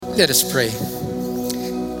Let us pray.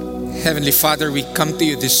 Heavenly Father, we come to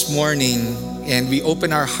you this morning and we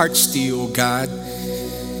open our hearts to you, O God,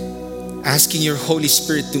 asking your Holy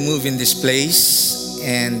Spirit to move in this place.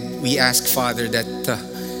 And we ask, Father, that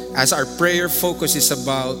as our prayer focus is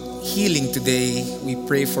about healing today, we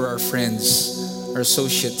pray for our friends, our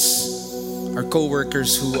associates, our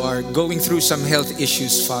co-workers who are going through some health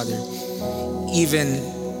issues, Father.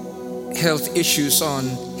 Even health issues on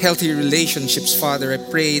healthy relationships, Father. I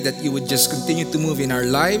pray that you would just continue to move in our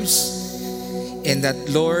lives, and that,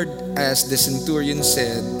 Lord, as the centurion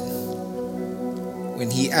said,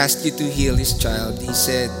 when he asked you to heal his child, he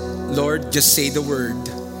said, Lord, just say the word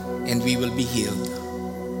and we will be healed.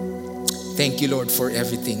 Thank you, Lord, for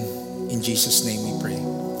everything. In Jesus' name we pray.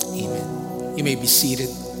 Amen. You may be seated.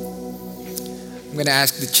 I'm going to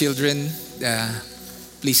ask the children,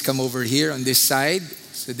 please come over here on this side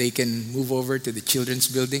so they can move over to the children's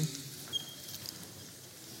building.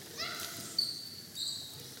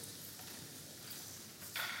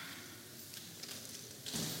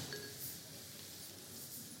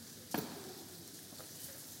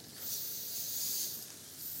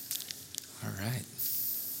 All right.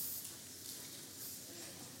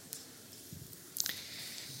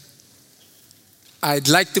 I'd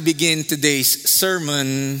like to begin today's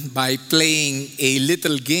sermon by playing a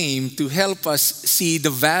little game to help us see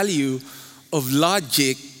the value of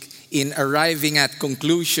logic in arriving at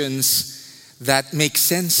conclusions that make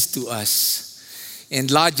sense to us.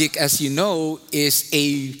 And logic, as you know, is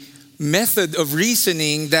a method of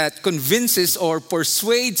reasoning that convinces or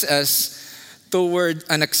persuades us toward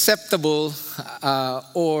an acceptable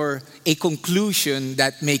or a conclusion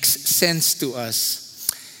that makes sense to us.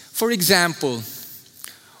 For example,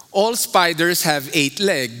 all spiders have 8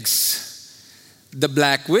 legs. The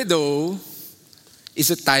black widow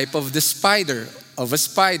is a type of a spider.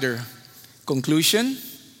 Conclusion,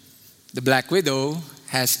 the black widow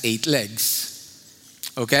has 8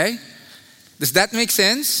 legs. Okay? Does that make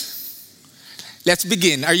sense? Let's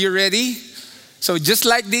begin. Are you ready? So just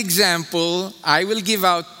like the example, I will give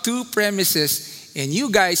out 2 premises and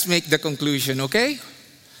you guys make the conclusion, okay?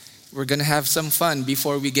 We're gonna have some fun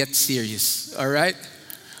before we get serious, all right?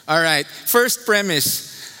 All right, first premise.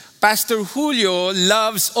 Pastor Julio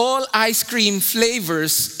loves all ice cream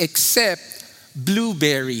flavors except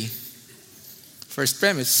blueberry. First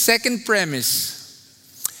premise. Second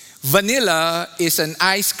premise. Vanilla is an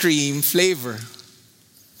ice cream flavor.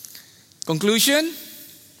 Conclusion?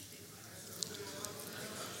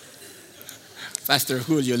 Pastor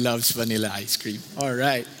Julio loves vanilla ice cream. All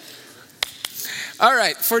right. All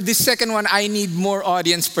right, for this second one, I need more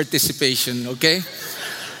audience participation, okay?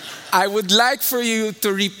 I would like for you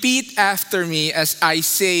to repeat after me as I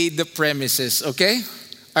say the premises, okay?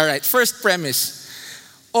 All right, first premise.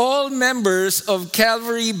 All members of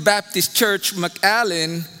Calvary Baptist Church,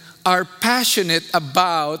 McAllen, are passionate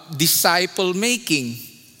about disciple making.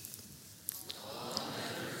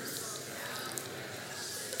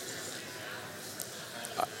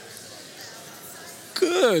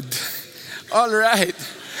 Good. All right.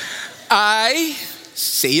 I,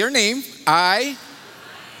 say your name,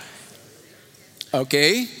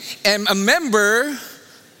 okay, am a member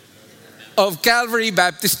of Calvary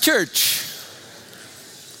Baptist Church.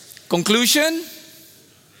 Conclusion?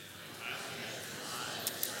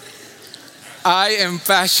 I am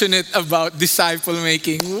passionate about disciple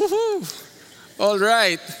making. Woohoo! All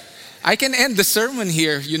right. I can end the sermon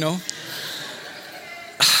here, you know.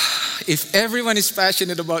 If everyone is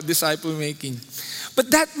passionate about disciple making.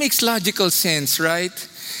 But that makes logical sense, right?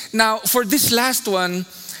 Now, for this last one,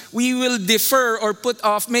 we will defer or put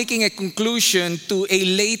off making a conclusion to a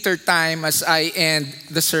later time as I end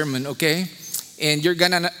the sermon, okay? And you're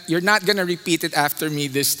not gonna repeat it after me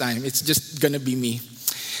this time. It's just gonna be me.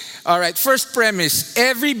 All right, first premise.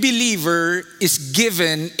 Every believer is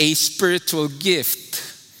given a spiritual gift.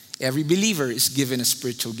 Every believer is given a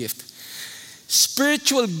spiritual gift.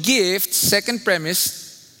 Spiritual gifts, second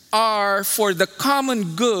premise, are for the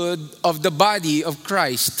common good of the body of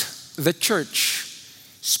Christ, the church.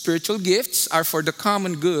 Spiritual gifts are for the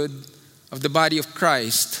common good of the body of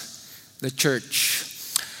Christ, the church.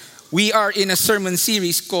 We are in a sermon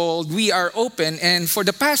series called We Are Open, and for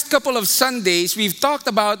the past couple of Sundays, we've talked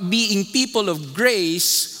about being people of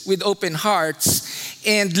grace with open hearts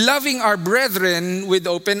and loving our brethren with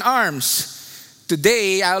open arms.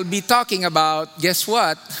 Today, I'll be talking about, guess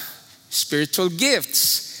what? Spiritual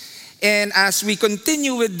gifts. And as we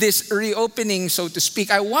continue with this reopening, so to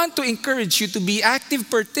speak, I want to encourage you to be active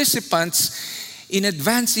participants in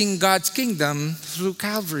advancing God's kingdom through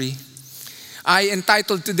Calvary. I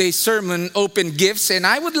entitled today's sermon, Open Gifts, and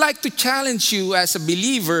I would like to challenge you as a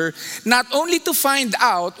believer not only to find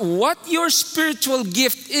out what your spiritual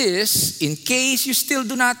gift is, in case you still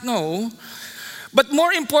do not know, but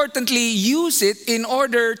more importantly, use it in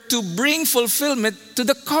order to bring fulfillment to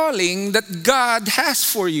the calling that God has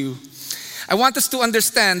for you. I want us to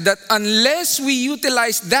understand that unless we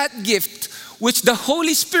utilize that gift which the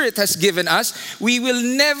Holy Spirit has given us, we will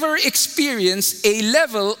never experience a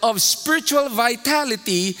level of spiritual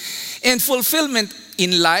vitality and fulfillment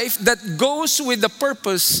in life that goes with the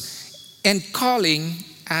purpose and calling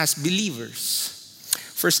as believers.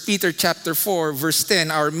 1 Peter chapter 4, verse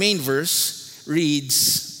 10, our main verse,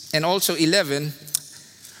 reads, and also 11,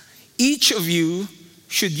 each of you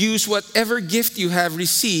should use whatever gift you have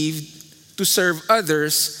received to serve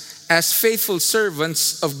others as faithful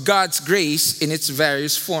servants of God's grace in its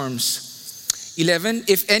various forms. 11,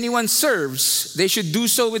 if anyone serves, they should do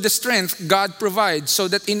so with the strength God provides, so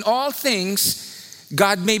that in all things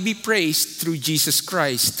God may be praised through Jesus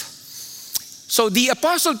Christ. So the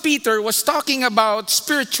Apostle Peter was talking about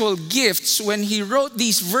spiritual gifts when he wrote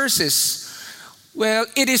these verses. Well,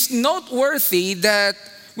 it is noteworthy that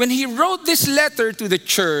when he wrote this letter to the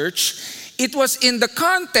church, it was in the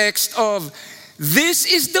context of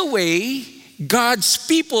this is the way God's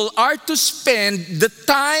people are to spend the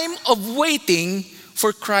time of waiting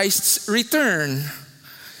for Christ's return.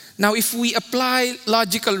 Now, if we apply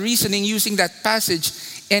logical reasoning using that passage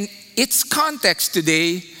and its context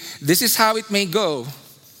today, this is how it may go.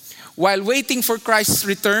 While waiting for Christ's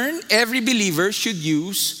return, every believer should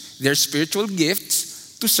use their spiritual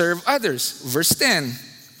gifts to serve others. Verse 10.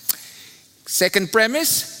 Second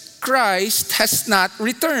premise, Christ has not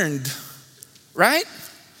returned. Right?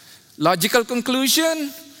 Logical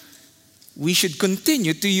conclusion, we should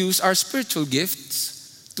continue to use our spiritual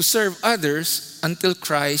gifts to serve others until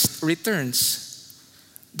Christ returns.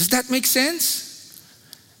 Does that make sense?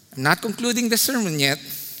 I'm not concluding the sermon yet.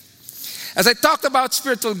 As I talked about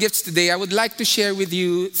spiritual gifts today, I would like to share with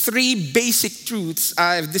you 3 basic truths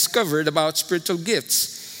I've discovered about spiritual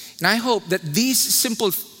gifts. And I hope that these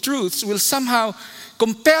simple truths will somehow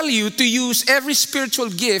compel you to use every spiritual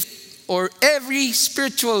gift or every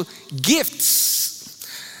spiritual gifts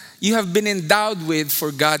you have been endowed with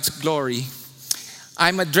for God's glory.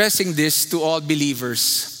 I'm addressing this to all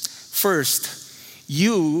believers. First,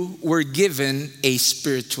 you were given a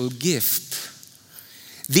spiritual gift.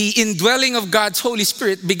 The indwelling of God's Holy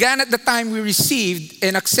Spirit began at the time we received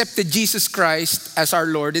and accepted Jesus Christ as our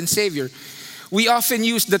Lord and Savior. We often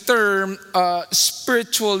use the term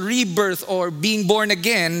spiritual rebirth or being born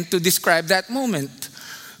again to describe that moment.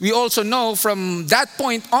 We also know from that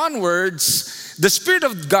point onwards, the Spirit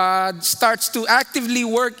of God starts to actively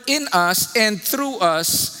work in us and through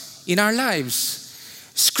us in our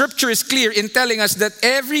lives. Scripture is clear in telling us that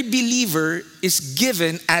every believer is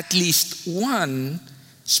given at least one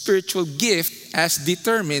spiritual gift as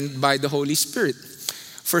determined by the Holy Spirit.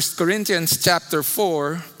 1 Corinthians chapter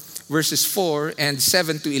 4, verses 4 and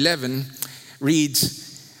 7 to 11 reads,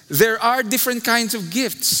 there are different kinds of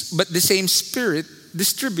gifts, but the same Spirit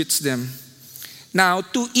distributes them. Now,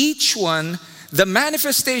 to each one, the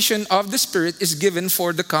manifestation of the Spirit is given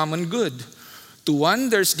for the common good. To one,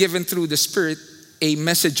 there's given through the Spirit a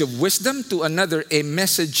message of wisdom. To another, a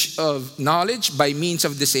message of knowledge by means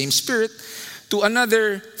of the same Spirit. To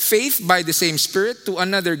another, faith by the same Spirit. To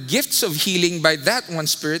another, gifts of healing by that one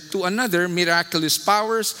Spirit. To another, miraculous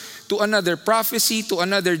powers. To another, prophecy. To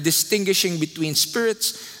another, distinguishing between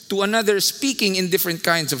spirits. To another, speaking in different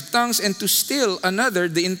kinds of tongues, and to still another,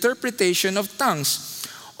 the interpretation of tongues.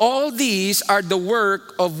 All these are the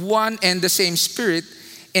work of one and the same Spirit,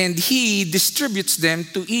 and He distributes them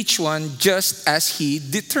to each one just as He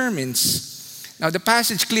determines. Now, the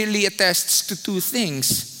passage clearly attests to 2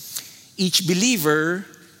 things. Each believer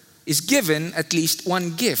is given at least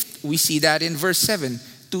one gift. We see that in verse 7.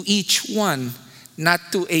 To each one, not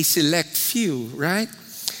to a select few, right?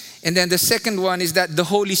 And then the second one is that the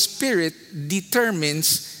Holy Spirit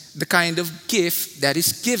determines the kind of gift that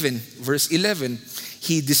is given. Verse 11,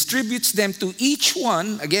 He distributes them to each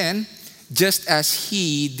one, again, just as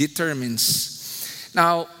He determines.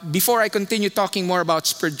 Now, before I continue talking more about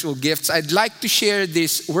spiritual gifts, I'd like to share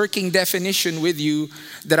this working definition with you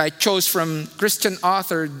that I chose from Christian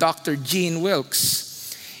author Dr. Gene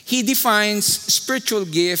Wilkes. He defines spiritual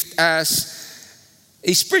gift as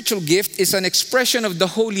a spiritual gift is an expression of the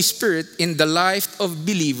Holy Spirit in the life of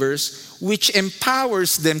believers which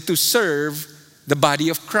empowers them to serve the body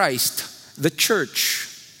of Christ, the church.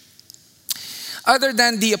 Other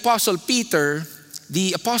than the Apostle Peter,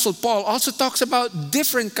 the Apostle Paul also talks about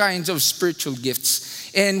different kinds of spiritual gifts.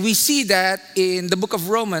 And we see that in the book of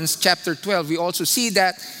Romans, chapter 12. We also see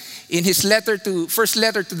that in his first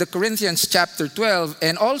letter to the Corinthians, chapter 12,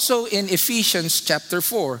 and also in Ephesians, chapter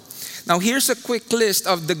 4. Now, here's a quick list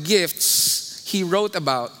of the gifts he wrote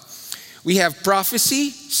about. We have prophecy,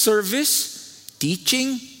 service,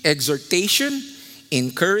 teaching, exhortation,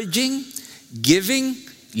 encouraging, giving,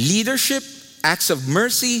 leadership, acts of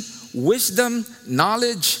mercy, wisdom,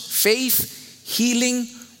 knowledge, faith, healing,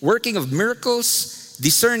 working of miracles,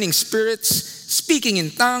 discerning spirits, speaking in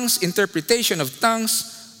tongues, interpretation of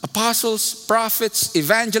tongues, apostles, prophets,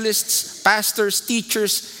 evangelists, pastors,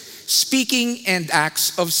 teachers, speaking, and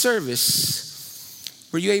acts of service.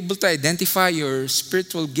 Were you able to identify your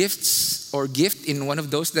spiritual gifts or gift in one of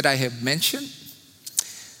those that I have mentioned?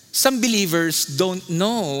 Some believers don't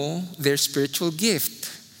know their spiritual gift.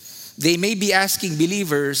 They may be asking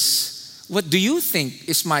believers, what do you think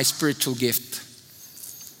is my spiritual gift?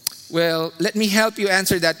 Well, let me help you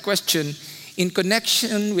answer that question in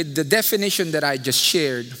connection with the definition that I just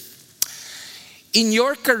shared. In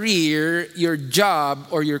your career, your job,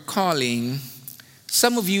 or your calling,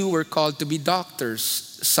 some of you were called to be doctors,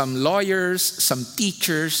 some lawyers, some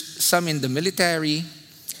teachers, some in the military,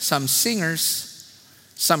 some singers,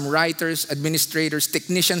 some writers, administrators,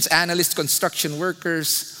 technicians, analysts, construction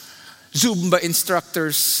workers, Zumba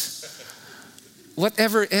instructors,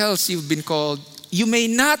 whatever else you've been called. You may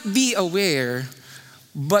not be aware,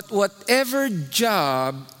 but whatever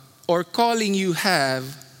job or calling you have,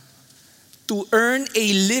 to earn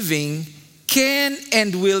a living can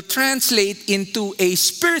and will translate into a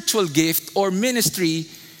spiritual gift or ministry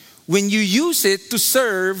when you use it to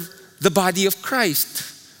serve the body of Christ,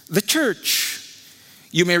 the church.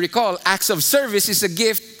 You may recall, acts of service is a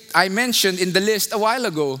gift I mentioned in the list a while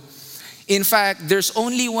ago. In fact, there's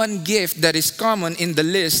only one gift that is common in the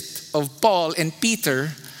list of Paul and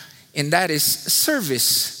Peter, and that is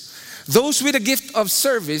service. Those with a gift of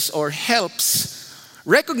service or helps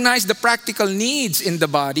recognize the practical needs in the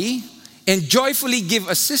body and joyfully give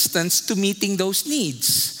assistance to meeting those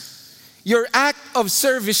needs. Your act of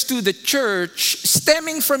service to the church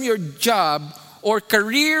stemming from your job or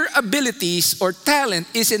career abilities or talent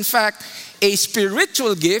is in fact a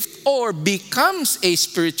spiritual gift or becomes a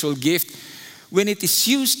spiritual gift when it is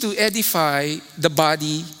used to edify the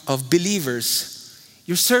body of believers.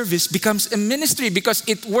 Your service becomes a ministry because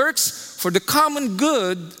it works for the common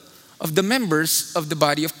good of the members of the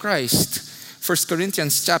body of Christ. 1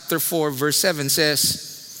 Corinthians chapter 4 verse 7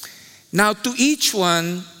 says, "Now to each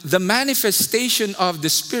one the manifestation of the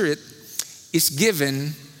Spirit is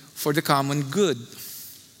given for the common good."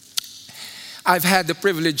 I've had the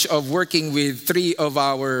privilege of working with 3 of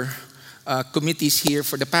our committees here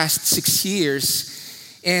for the past 6 years.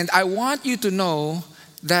 And I want you to know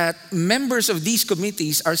that members of these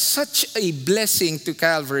committees are such a blessing to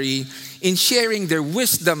Calvary in sharing their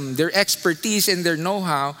wisdom, their expertise, and their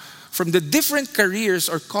know-how from the different careers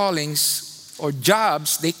or callings or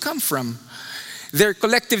jobs they come from. Their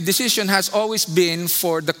collective decision has always been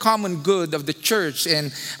for the common good of the church.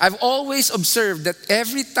 And I've always observed that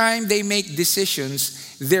every time they make decisions,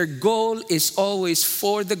 their goal is always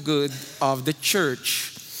for the good of the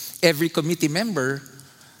church. Every committee member,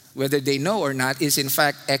 whether they know or not, is in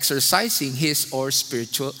fact exercising his or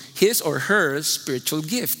her spiritual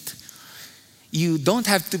gift. You don't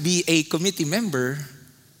have to be a committee member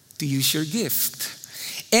to use your gift.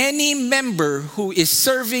 Any member who is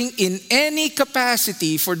serving in any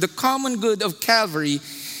capacity for the common good of Calvary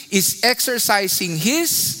is exercising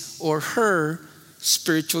his or her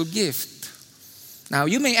spiritual gift. Now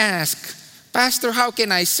you may ask, "Pastor, how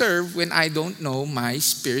can I serve when I don't know my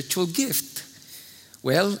spiritual gift?"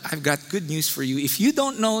 Well, I've got good news for you. If you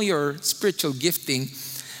don't know your spiritual gifting,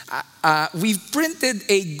 we've printed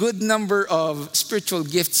a good number of spiritual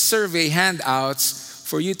gift survey handouts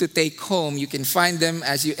for you to take home. You can find them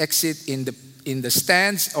as you exit in the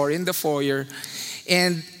stands or in the foyer.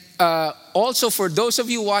 And also for those of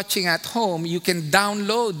you watching at home, you can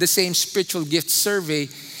download the same spiritual gift survey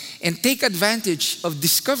and take advantage of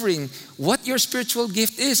discovering what your spiritual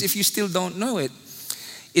gift is if you still don't know it.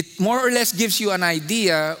 It more or less gives you an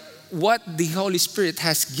idea what the Holy Spirit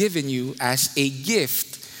has given you as a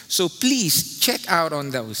gift. So please check out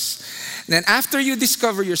on those. Then after you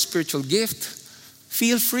discover your spiritual gift,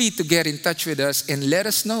 feel free to get in touch with us and let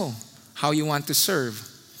us know how you want to serve.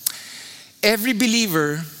 Every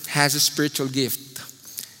believer has a spiritual gift.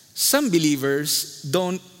 Some believers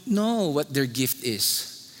don't know what their gift is.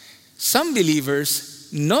 Some believers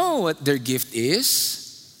know what their gift is,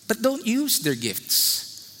 but don't use their gifts.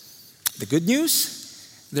 The good news,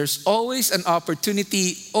 there's always an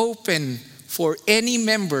opportunity open for any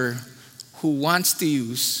member who wants to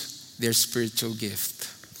use their spiritual gift.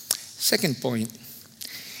 Second point,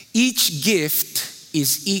 each gift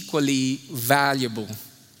is equally valuable.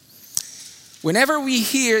 Whenever we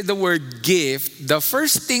hear the word gift, the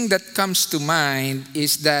first thing that comes to mind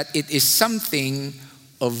is that it is something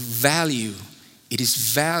of value. It is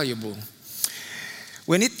valuable.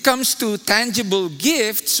 When it comes to tangible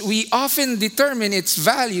gifts, we often determine its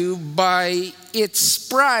value by its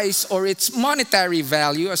price or its monetary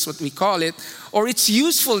value, as what we call it, or its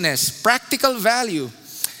usefulness, practical value.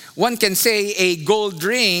 One can say a gold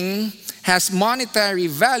ring has monetary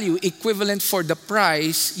value equivalent for the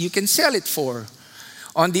price you can sell it for.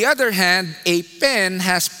 On the other hand, a pen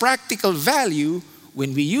has practical value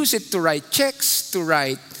when we use it to write checks, to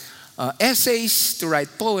write essays, to write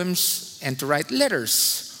poems, and to write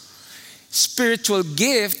letters. Spiritual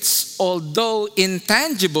gifts, although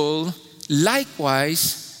intangible,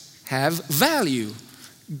 likewise have value,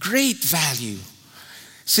 great value.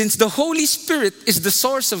 Since the Holy Spirit is the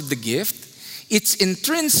source of the gift, its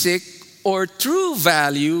intrinsic or true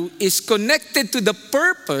value is connected to the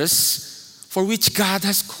purpose for which God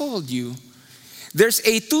has called you. There's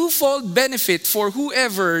a twofold benefit for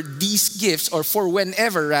whoever these gifts, or for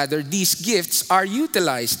whenever rather, these gifts are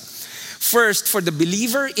utilized. First, for the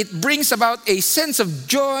believer, it brings about a sense of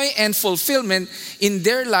joy and fulfillment in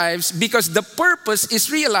their lives because the purpose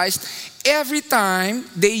is realized every time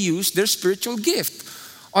they use their spiritual gift.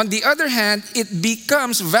 On the other hand, it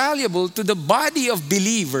becomes valuable to the body of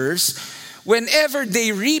believers whenever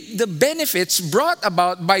they reap the benefits brought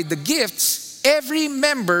about by the gifts. Every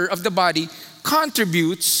member of the body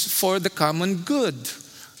contributes for the common good.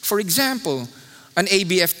 For example, an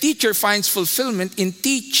ABF teacher finds fulfillment in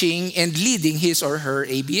teaching and leading his or her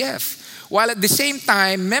ABF, while at the same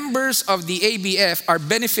time, members of the ABF are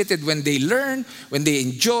benefited when they learn, when they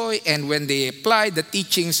enjoy, and when they apply the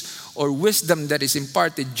teachings or wisdom that is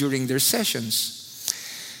imparted during their sessions.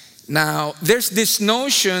 Now, there's this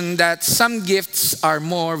notion that some gifts are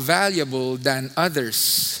more valuable than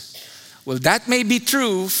others. Well, that may be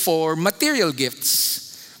true for material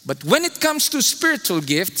gifts, but when it comes to spiritual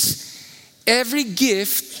gifts, every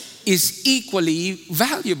gift is equally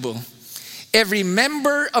valuable. Every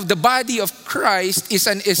member of the body of Christ is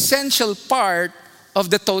an essential part of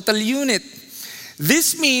the total unit.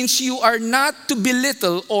 This means you are not to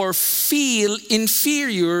belittle or feel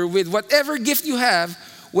inferior with whatever gift you have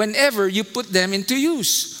whenever you put them into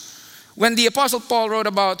use. When the Apostle Paul wrote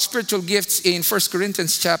about spiritual gifts in 1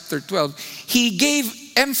 Corinthians chapter 12, he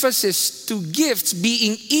gave emphasis to gifts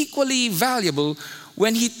being equally valuable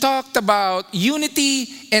when he talked about unity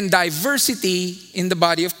and diversity in the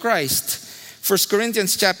body of Christ. 1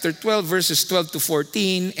 Corinthians chapter 12, verses 12 to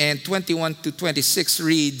 14 and 21 to 26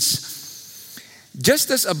 reads,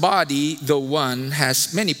 "Just as a body, though one,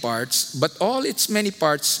 has many parts, but all its many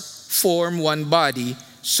parts form one body,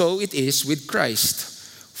 so it is with Christ.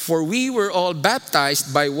 For we were all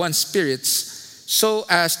baptized by one Spirit, so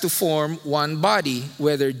as to form one body,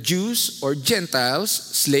 whether Jews or Gentiles,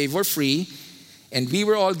 slave or free, and we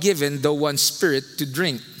were all given the one Spirit to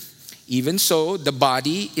drink. Even so, the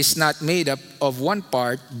body is not made up of one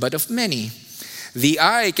part, but of many. The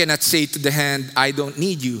eye cannot say to the hand, 'I don't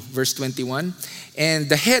need you,'" verse 21, "and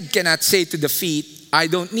the head cannot say to the feet, 'I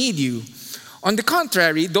don't need you.' On the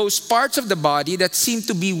contrary, those parts of the body that seem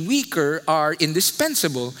to be weaker are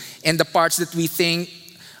indispensable, and the parts that we think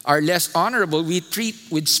are less honorable we treat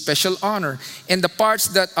with special honor, and the parts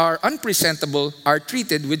that are unpresentable are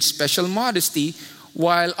treated with special modesty,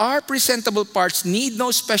 while our presentable parts need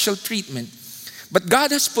no special treatment. But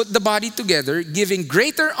God has put the body together, giving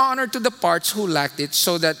greater honor to the parts who lacked it,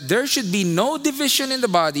 so that there should be no division in the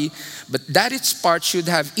body, but that its parts should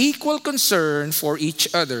have equal concern for each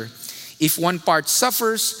other. If one part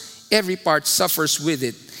suffers, every part suffers with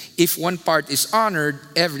it. If one part is honored,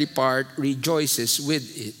 every part rejoices with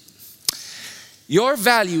it." Your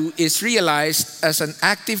value is realized as an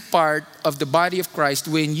active part of the body of Christ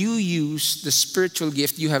when you use the spiritual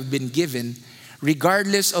gift you have been given,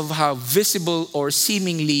 regardless of how visible or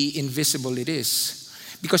seemingly invisible it is.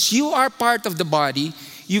 Because you are part of the body,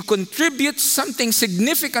 you contribute something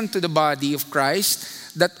significant to the body of Christ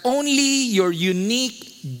that only your unique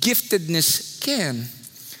giftedness can.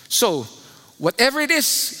 So, whatever it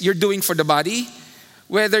is you're doing for the body,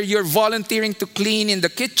 whether you're volunteering to clean in the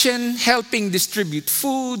kitchen, helping distribute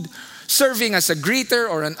food, serving as a greeter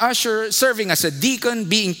or an usher, serving as a deacon,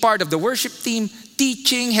 being part of the worship team,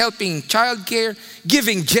 teaching, helping childcare,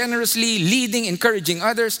 giving generously, leading, encouraging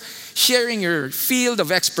others, sharing your field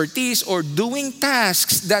of expertise, or doing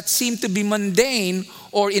tasks that seem to be mundane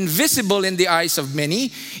or invisible in the eyes of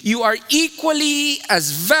many, you are equally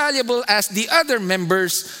as valuable as the other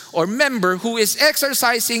members or member who is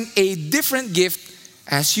exercising a different gift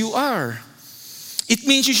as you are. It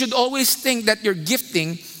means you should always think that your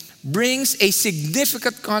gifting brings a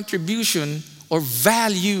significant contribution or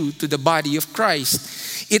value to the body of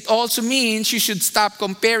Christ. It also means you should stop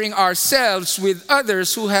comparing ourselves with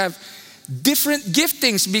others who have different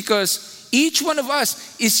giftings, because each one of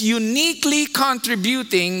us is uniquely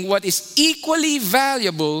contributing what is equally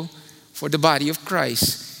valuable for the body of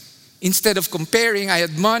Christ. Instead of comparing, I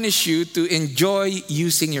admonish you to enjoy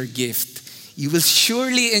using your gift. You will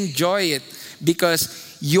surely enjoy it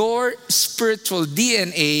because your spiritual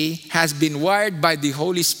DNA has been wired by the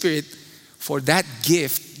Holy Spirit for that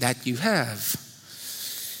gift that you have.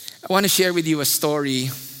 I want to share with you a story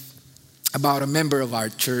about a member of our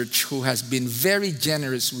church who has been very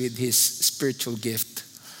generous with his spiritual gift.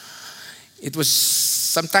 It was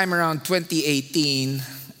sometime around 2018,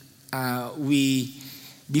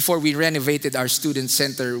 before we renovated our student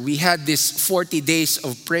center, we had this 40 days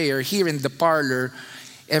of prayer here in the parlor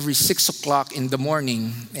every 6 o'clock in the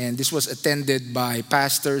morning. And this was attended by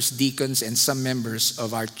pastors, deacons, and some members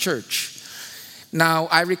of our church. Now,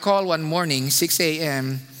 I recall one morning, 6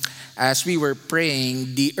 a.m., as we were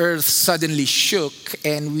praying, the earth suddenly shook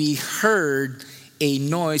and we heard a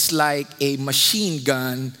noise like a machine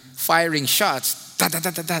gun firing shots. Da, da, da,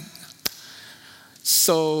 da, da.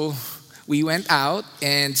 So we went out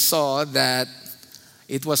and saw that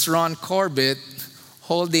it was Ron Corbett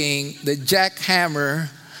holding the jackhammer,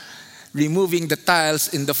 removing the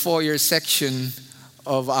tiles in the foyer section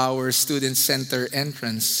of our student center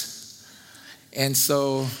entrance. And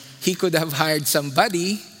so he could have hired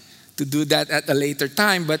somebody to do that at a later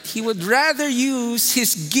time, but he would rather use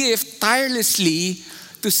his gift tirelessly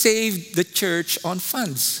to save the church on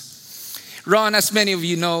funds. Ron, as many of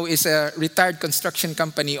you know, is a retired construction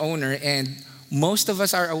company owner, and most of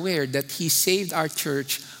us are aware that he saved our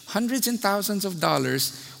church hundreds and thousands of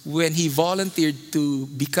dollars when he volunteered to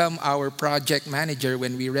become our project manager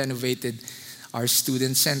when we renovated our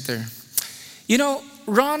student center. You know,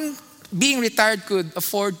 Ron, being retired, could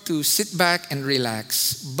afford to sit back and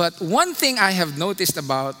relax. But one thing I have noticed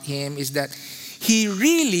about him is that he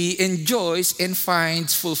really enjoys and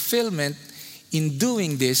finds fulfillment in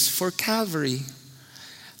doing this for Calvary.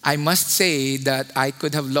 I must say that I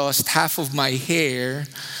could have lost half of my hair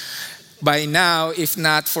by now if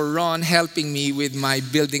not for Ron helping me with my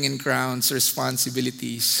building and grounds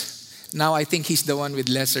responsibilities. Now I think he's the one with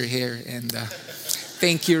lesser hair. And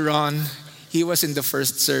thank you, Ron. He was in the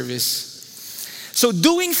first service. So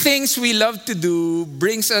doing things we love to do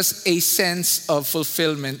brings us a sense of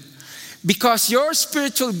fulfillment, because your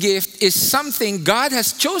spiritual gift is something God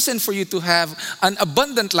has chosen for you to have an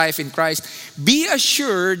abundant life in Christ. Be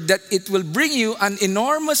assured that it will bring you an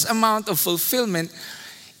enormous amount of fulfillment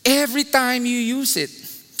every time you use it.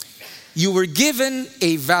 You were given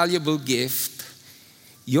a valuable gift.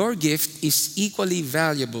 Your gift is equally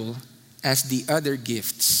valuable as the other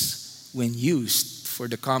gifts when used for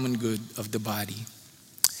the common good of the body.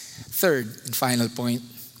 Third and final point,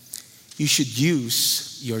 you should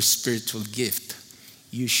use your spiritual gift.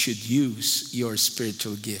 You should use your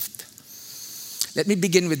spiritual gift. Let me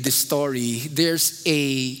begin with this story. There's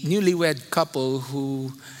a newlywed couple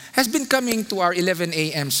who has been coming to our 11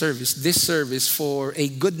 a.m. service, this service, for a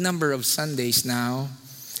good number of Sundays now.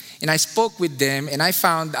 And I spoke with them and I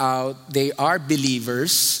found out they are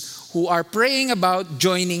believers who are praying about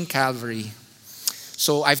joining Calvary.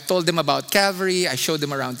 So I've told them about Calvary. I showed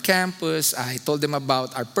them around campus. I told them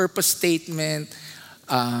about our purpose statement.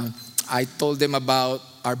 I told them about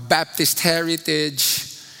our Baptist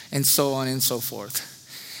heritage, and so on and so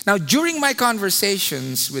forth. Now, during my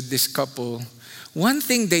conversations with this couple, one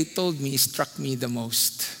thing they told me struck me the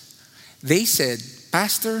most. They said,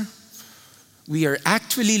 "Pastor, we are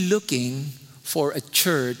actually looking for a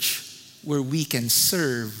church where we can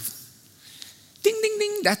serve." Ding, ding,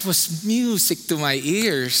 ding. That was music to my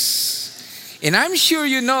ears. And I'm sure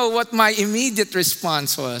you know what my immediate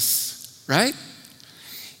response was, right?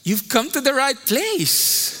 You've come to the right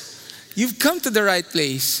place. You've come to the right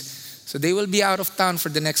place. So they will be out of town for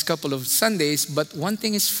the next couple of Sundays, but one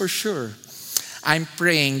thing is for sure. I'm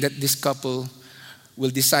praying that this couple will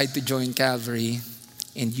decide to join Calvary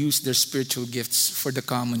and use their spiritual gifts for the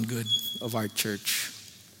common good of our church.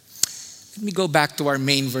 Let me go back to our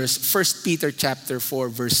main verse, 1 Peter chapter 4,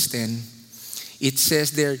 verse 10. It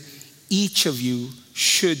says there, each of you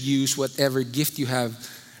should use whatever gift you have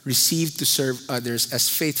received to serve others as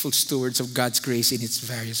faithful stewards of God's grace in its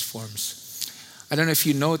various forms. I don't know if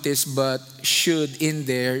you noticed, but should in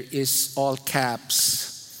there is all caps.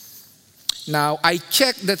 Now, I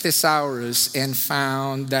checked the thesaurus and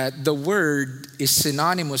found that the word is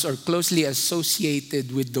synonymous or closely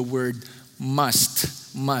associated with the word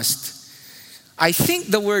must. Must. I think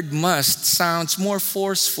the word must sounds more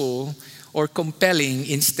forceful or compelling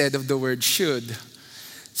instead of the word should.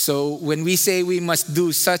 So when we say we must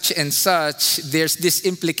do such and such, there's this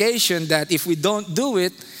implication that if we don't do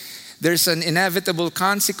it, there's an inevitable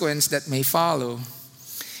consequence that may follow.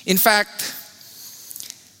 In fact,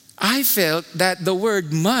 I felt that the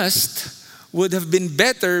word must would have been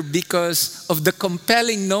better because of the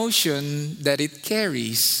compelling notion that it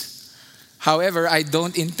carries. However, I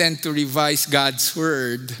don't intend to revise God's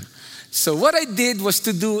word. So what I did was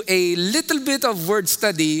to do a little bit of word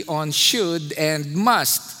study on should and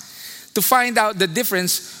must to find out the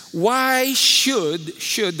difference. Why should,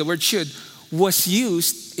 the word should, was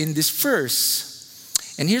used in this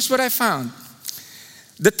verse. And here's what I found.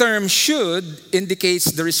 The term should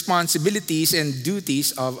indicates the responsibilities and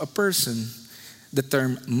duties of a person. The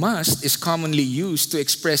term must is commonly used to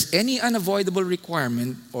express any unavoidable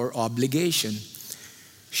requirement or obligation.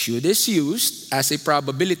 Should is used as a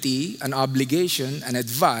probability, an obligation, an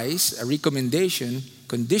advice, a recommendation,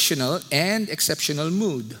 conditional, and exceptional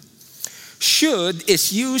mood. Should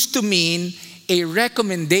is used to mean a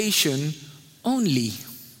recommendation only.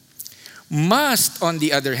 Must, on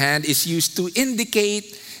the other hand, is used to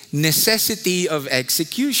indicate necessity of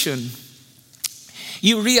execution.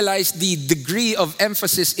 You realize the degree of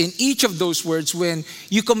emphasis in each of those words when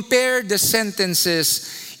you compare the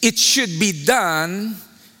sentences, it should be done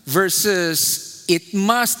versus it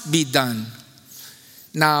must be done.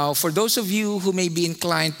 Now, for those of you who may be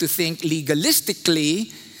inclined to think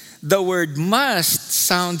legalistically, the word must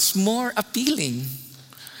sounds more appealing.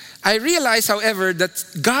 I realize, however, that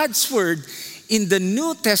God's word in the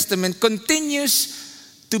New Testament continues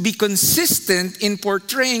to be consistent in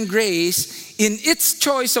portraying grace in its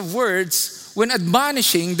choice of words when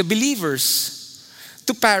admonishing the believers.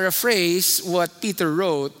 To paraphrase what Peter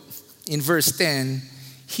wrote in verse 10,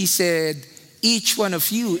 he said, each one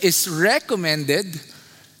of you is recommended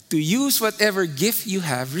to use whatever gift you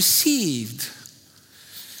have received.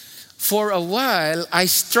 For a while, I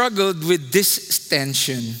struggled with this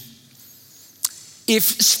tension. If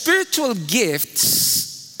spiritual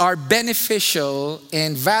gifts are beneficial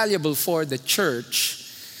and valuable for the church,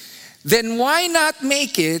 then why not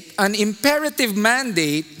make it an imperative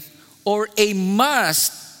mandate or a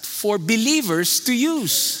must for believers to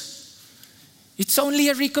use? It's only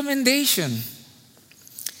a recommendation.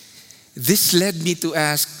 This led me to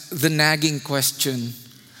ask the nagging question: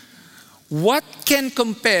 what can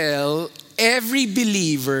compel every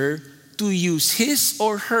believer to use his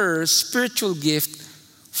or her spiritual gift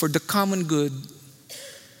for the common good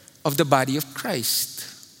of the body of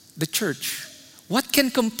Christ, the church? What can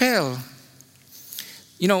compel?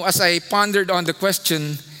 You know, as I pondered on the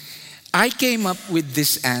question, I came up with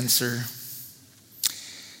this answer.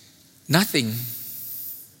 Nothing.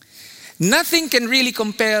 Nothing can really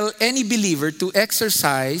compel any believer to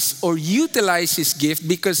exercise or utilize his gift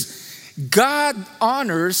because God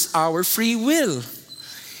honors our free will.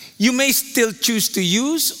 You may still choose to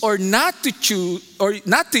use or not to choose or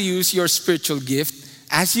not to use your spiritual gift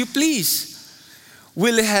as you please.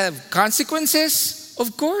 Will it have consequences?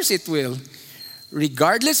 Of course it will.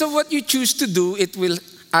 Regardless of what you choose to do, it will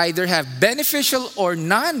either have beneficial or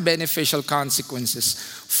non-beneficial consequences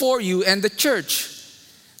for you and the church.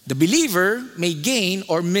 The believer may gain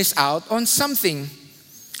or miss out on something.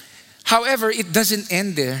 However, it doesn't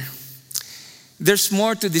end there. There's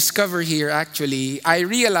more to discover here, actually. I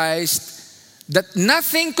realized that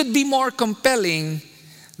nothing could be more compelling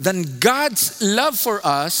than God's love for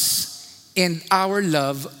us and our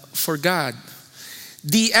love for God.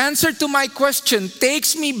 The answer to my question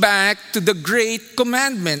takes me back to the Great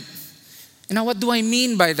Commandment. And now, what do I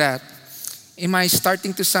mean by that? Am I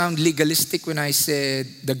starting to sound legalistic when I said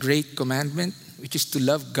the Great Commandment, which is to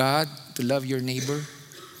love God, to love your neighbor,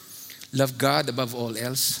 love God above all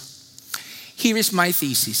else? Here is my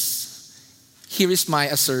thesis. Here is my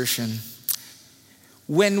assertion.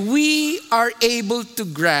 When we are able to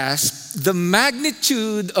grasp the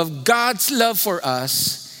magnitude of God's love for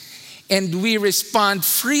us, and we respond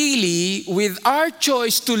freely with our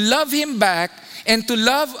choice to love Him back and to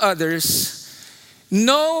love others,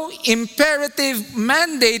 no imperative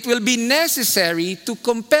mandate will be necessary to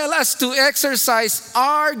compel us to exercise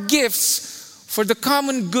our gifts for the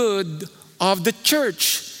common good of the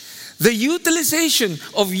church. The utilization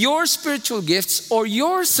of your spiritual gifts or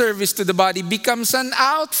your service to the body becomes an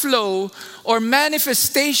outflow or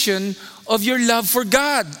manifestation of your love for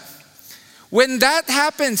God. When that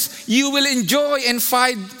happens, you will enjoy and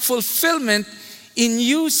find fulfillment in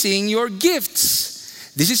using your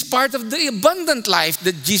gifts. This is part of the abundant life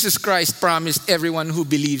that Jesus Christ promised everyone who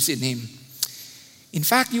believes in Him. In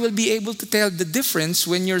fact, you will be able to tell the difference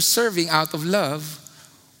when you're serving out of love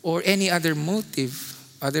or any other motive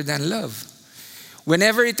other than love.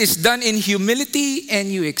 Whenever it is done in humility and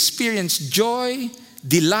you experience joy,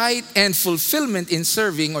 delight, and fulfillment in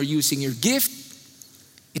serving or using your gift,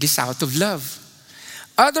 it is out of love.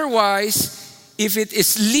 Otherwise, if it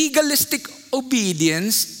is legalistic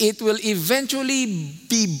obedience, it will eventually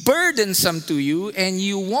be burdensome to you and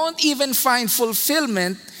you won't even find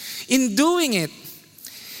fulfillment in doing it.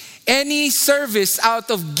 Any service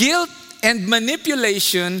out of guilt and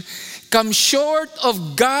manipulation comes short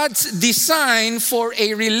of God's design for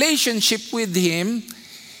a relationship with Him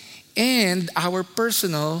and our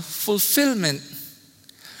personal fulfillment.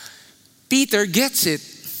 Peter gets it.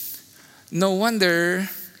 No wonder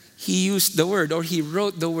he used the word, or he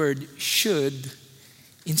wrote the word should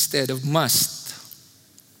instead of must.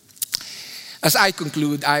 As I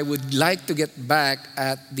conclude, I would like to get back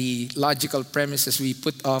at the logical premises we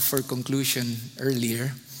put off for conclusion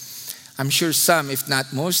earlier. I'm sure some, if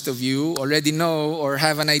not most of you, already know or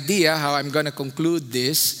have an idea how I'm going to conclude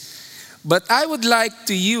this. But I would like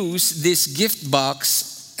to use this gift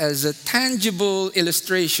box as a tangible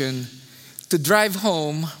illustration to drive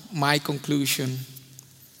home my conclusion.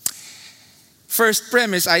 First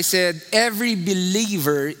premise, I said, every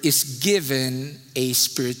believer is given a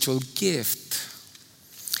spiritual gift.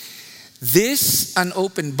 This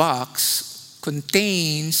unopened box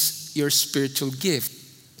contains your spiritual gift.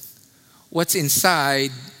 What's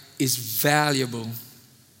inside is valuable.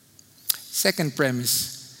 Second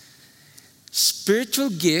premise,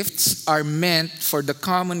 spiritual gifts are meant for the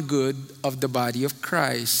common good of the body of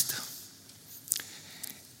Christ.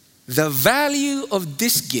 The value of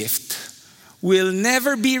this gift will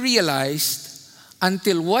never be realized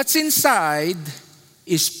until what's inside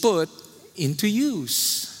is put into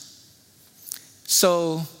use.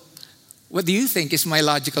 So, what do you think is my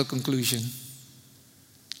logical conclusion?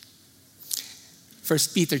 1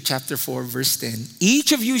 Peter chapter 4, verse 10.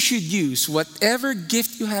 Each of you should use whatever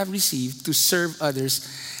gift you have received to serve others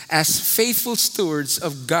as faithful stewards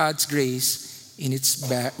of God's grace in its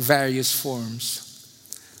various forms.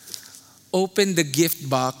 Open the gift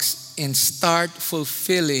box and start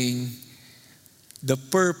fulfilling the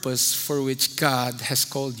purpose for which God has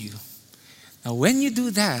called you. Now, when you do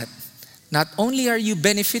that, not only are you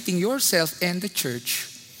benefiting yourself and the church,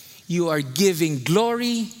 you are giving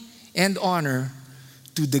glory and honor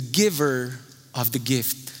to the giver of the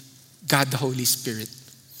gift, God the Holy Spirit.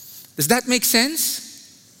 Does that make sense?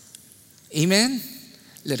 Amen?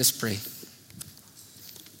 Let us pray.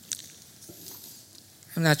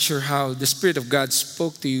 I'm not sure how the Spirit of God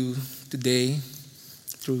spoke to you today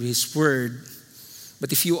through His Word,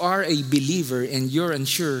 but if you are a believer and you're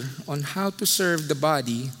unsure on how to serve the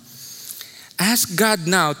body, ask God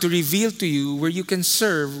now to reveal to you where you can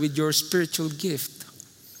serve with your spiritual gift.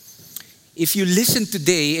 If you listen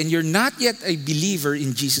today and you're not yet a believer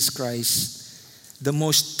in Jesus Christ, the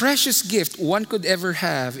most precious gift one could ever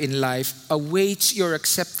have in life awaits your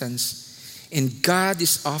acceptance, and God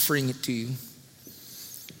is offering it to you.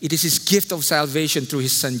 It is His gift of salvation through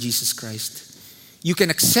His Son, Jesus Christ. You can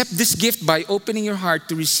accept this gift by opening your heart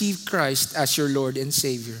to receive Christ as your Lord and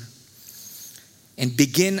Savior and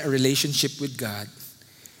begin a relationship with God.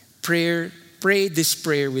 Pray this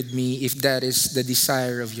prayer with me if that is the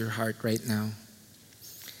desire of your heart right now.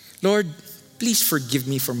 Lord, please forgive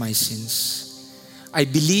me for my sins. I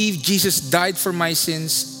believe Jesus died for my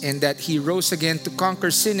sins and that He rose again to conquer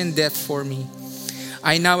sin and death for me.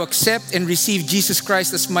 I now accept and receive Jesus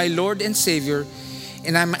Christ as my Lord and Savior,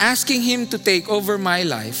 and I'm asking Him to take over my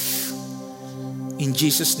life. In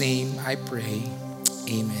Jesus' name I pray.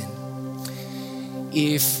 Amen.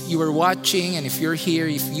 If you are watching and if you're here,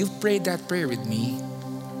 if you've prayed that prayer with me,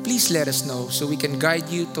 please let us know so we can guide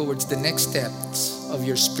you towards the next steps of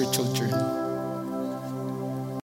your spiritual journey.